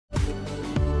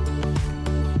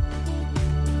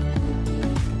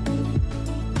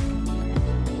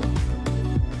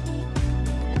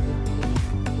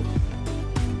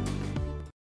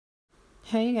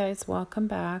Hey guys, welcome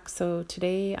back. So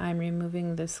today I'm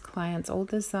removing this client's old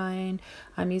design.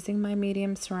 I'm using my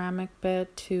medium ceramic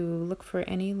bit to look for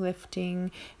any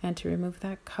lifting and to remove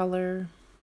that color.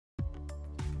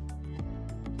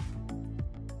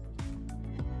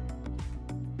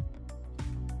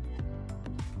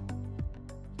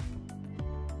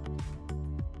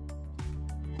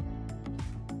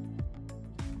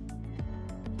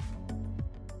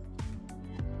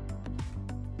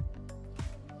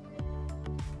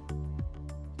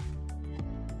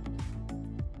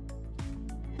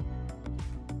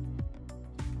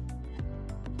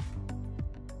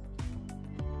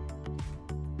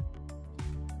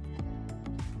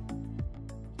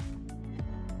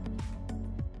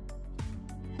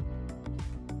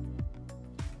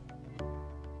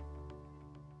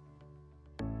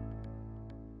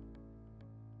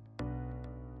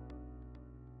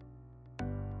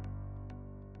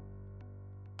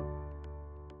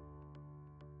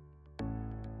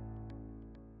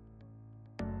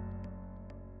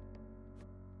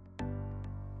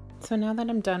 So now that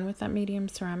I'm done with that medium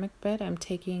ceramic bit, I'm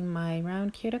taking my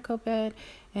round cuticle bit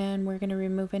and we're going to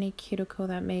remove any cuticle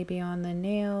that may be on the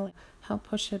nail, help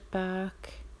push it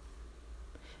back.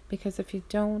 Because if you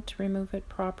don't remove it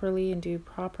properly and do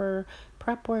proper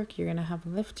prep work, you're going to have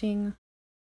lifting.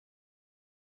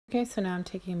 Okay, so now I'm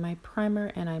taking my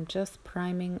primer and I'm just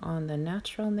priming on the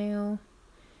natural nail.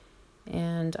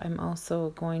 And I'm also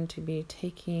going to be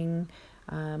taking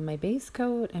my base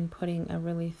coat and putting a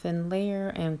really thin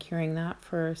layer and curing that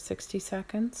for 60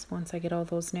 seconds once I get all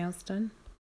those nails done.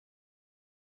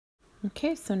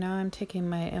 Okay, so now I'm taking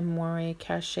my Amore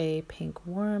Cachet Pink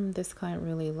Worm. This client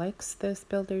really likes this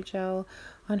builder gel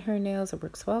on her nails. It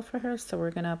works well for her, so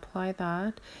we're going to apply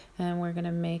that and we're going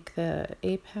to make the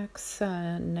apex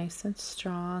nice and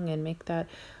strong and make that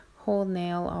whole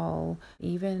nail all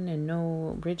even and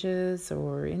no ridges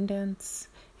or indents.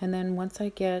 And then once I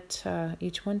get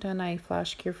each one done, I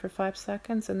flash cure for 5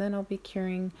 seconds and then I'll be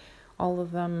curing all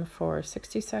of them for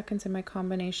 60 seconds in my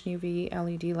combination UV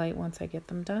LED light once I get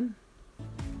them done.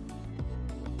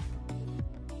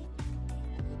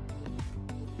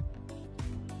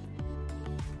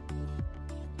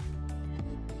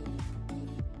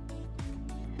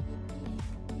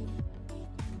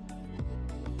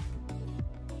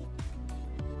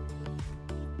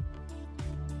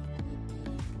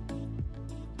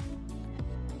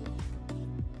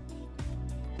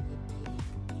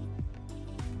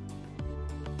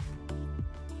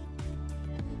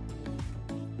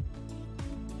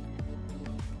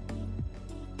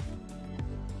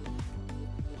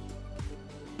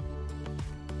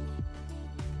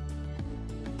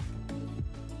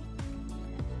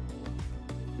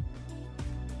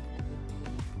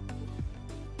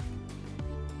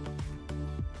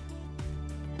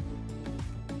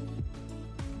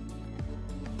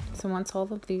 So once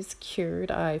all of these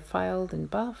cured, I filed and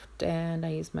buffed and I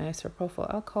used my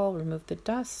isopropyl alcohol, removed the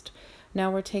dust. Now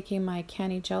we're taking my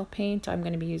Canni Gel Paint. I'm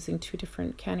going to be using 2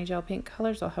 different Canni Gel Paint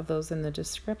colors. I'll have those in the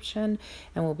description.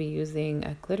 And we'll be using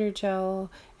a glitter gel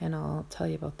and I'll tell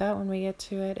you about that when we get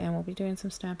to it. And we'll be doing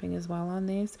some stamping as well on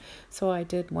these. So I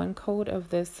did 1 coat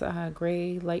of this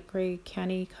gray, light gray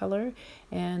canny color.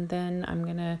 And then I'm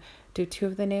going to do 2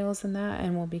 of the nails in that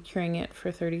and we'll be curing it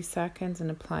for 30 seconds and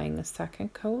applying a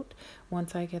second coat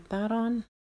once I get that on.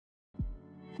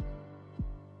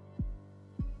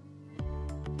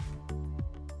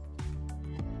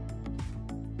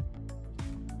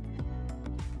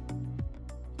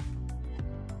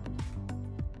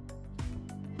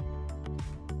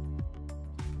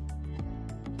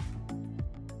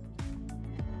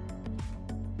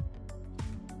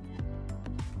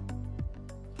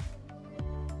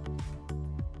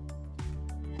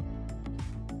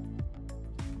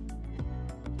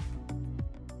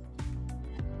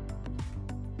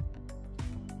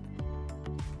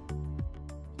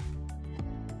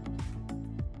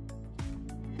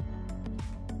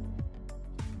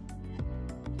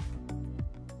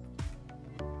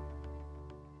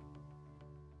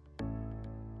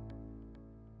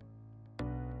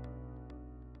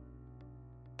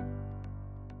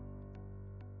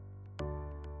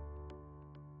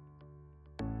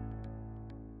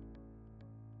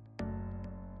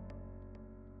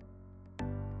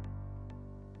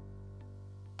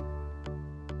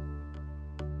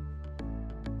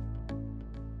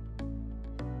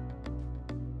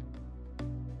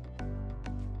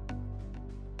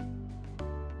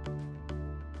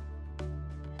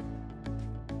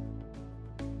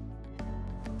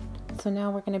 So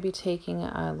now we're going to be taking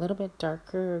a little bit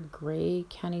darker gray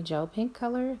Canni Gel Paint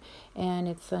color, and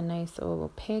it's a nice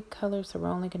opaque color, so we're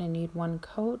only going to need one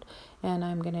coat, and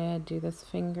I'm going to do this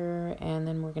finger, and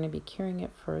then we're going to be curing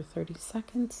it for 30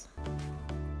 seconds.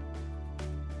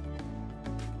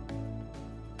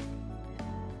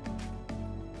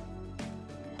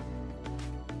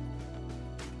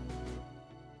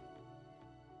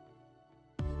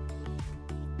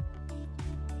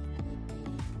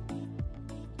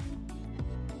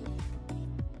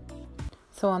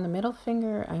 So on the middle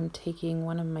finger, I'm taking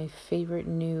one of my favorite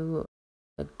new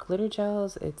glitter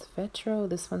gels. It's Vetro.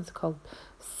 This one's called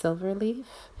Silver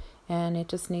Leaf, and it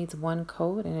just needs one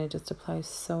coat, and it just applies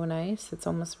so nice. It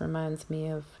almost reminds me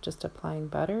of just applying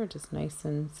butter, just nice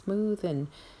and smooth, and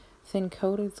thin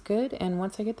coat is good. And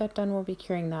once I get that done, we'll be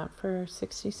curing that for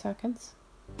 60 seconds.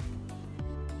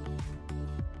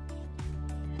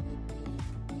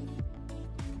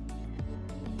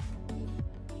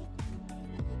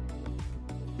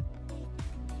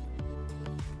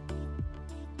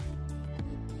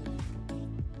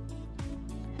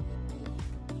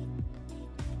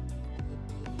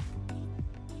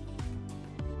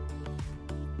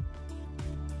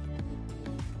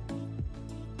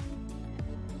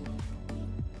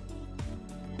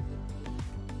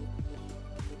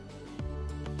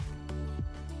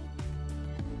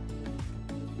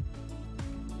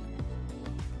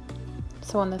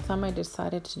 So on the thumb, I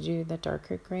decided to do the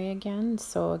darker gray again.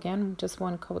 So again, just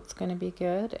one coat's going to be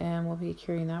good, and we'll be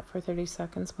curing that for 30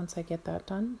 seconds once I get that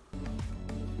done.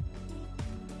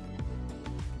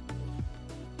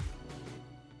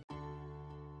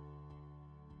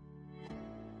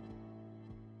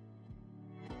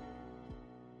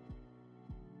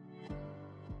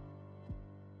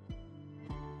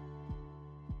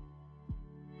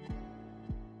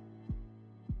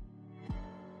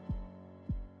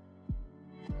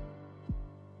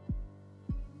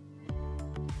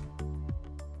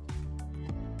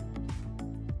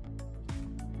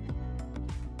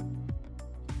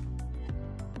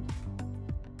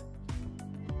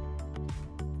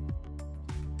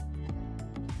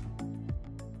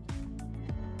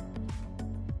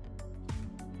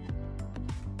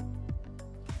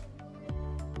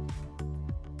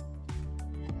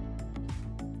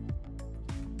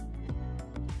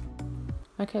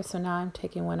 Okay, so now I'm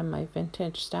taking one of my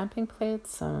vintage stamping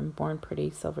plates, some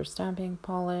BornPretty silver stamping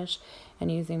polish,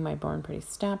 and using my BornPretty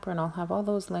stamper, and I'll have all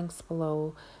those links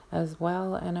below as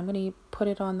well. And I'm going to put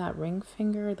it on that ring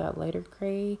finger, that lighter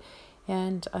gray,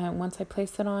 and once I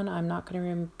place it on, I'm not going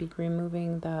to be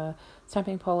removing the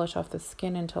stamping polish off the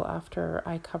skin until after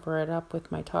I cover it up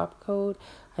with my top coat.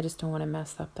 I just don't want to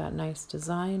mess up that nice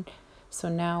design. So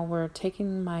now we're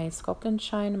taking my Sculpt and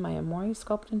Shine, my Amore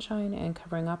Sculpt and Shine, and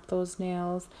covering up those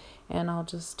nails, and I'll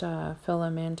just fill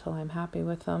them in till I'm happy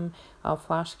with them. I'll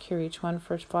flash cure each one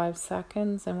for 5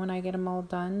 seconds, and when I get them all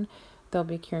done, they'll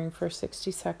be curing for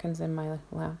 60 seconds in my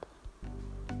lamp.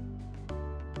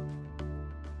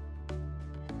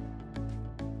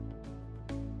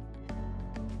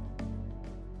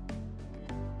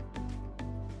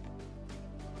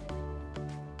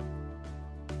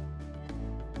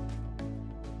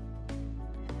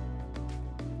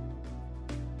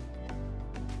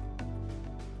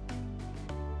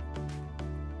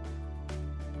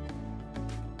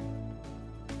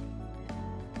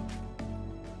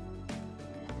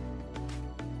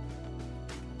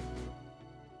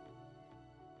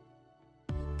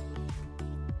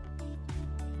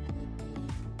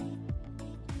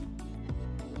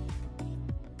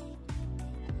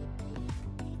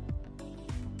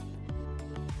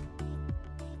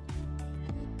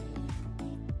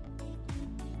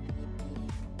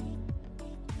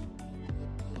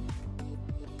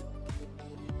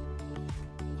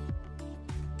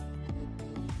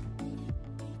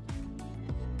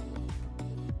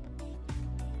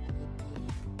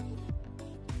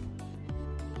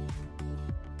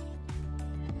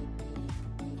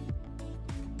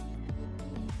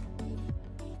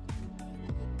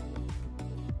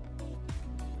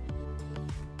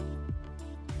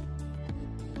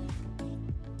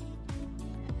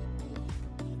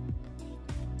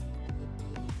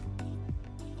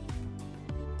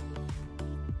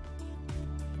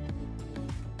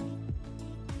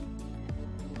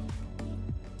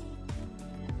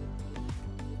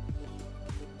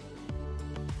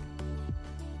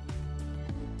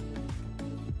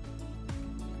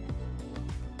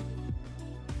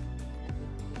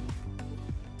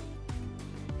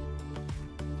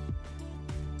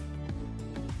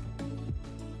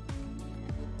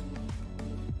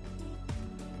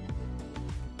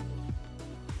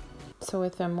 So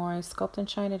with the Amore Sculpt and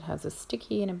Shine, it has a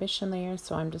sticky inhibition layer,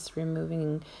 so I'm just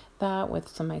removing that with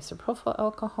some isopropyl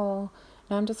alcohol.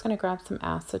 Now I'm just going to grab some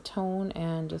acetone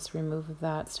and just remove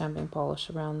that stamping polish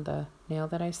around the nail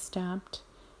that I stamped.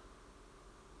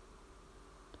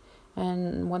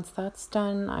 And once that's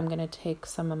done, I'm going to take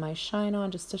some of my shine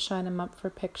on just to shine them up for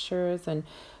pictures and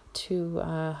to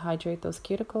hydrate those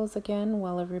cuticles again.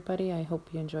 Well, everybody, I hope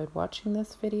you enjoyed watching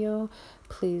this video.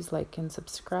 Please like and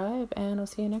subscribe, and I'll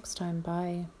see you next time.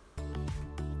 Bye.